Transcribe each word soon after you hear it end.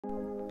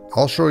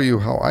I'll show you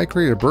how I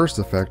create a burst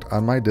effect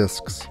on my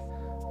discs.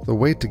 The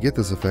way to get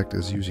this effect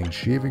is using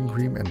shaving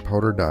cream and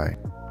powder dye.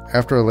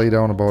 After I lay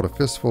down about a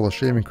fistful of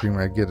shaving cream,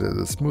 I get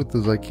it as smooth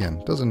as I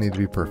can. Doesn't need to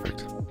be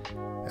perfect.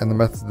 And the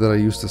method that I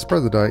use to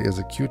spread the dye is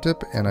a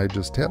Q-tip, and I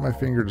just tap my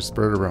finger to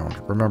spread it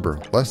around. Remember,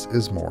 less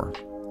is more.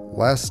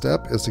 Last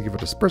step is to give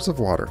it a spritz of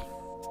water.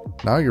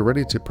 Now you're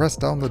ready to press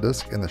down the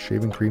disc in the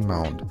shaving cream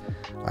mound.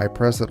 I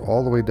press it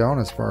all the way down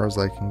as far as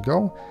I can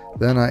go,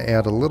 then I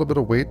add a little bit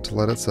of weight to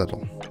let it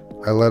settle.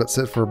 I let it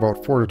sit for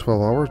about 4 to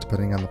 12 hours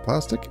depending on the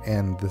plastic,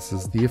 and this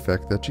is the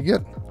effect that you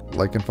get.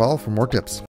 Like and follow for more tips.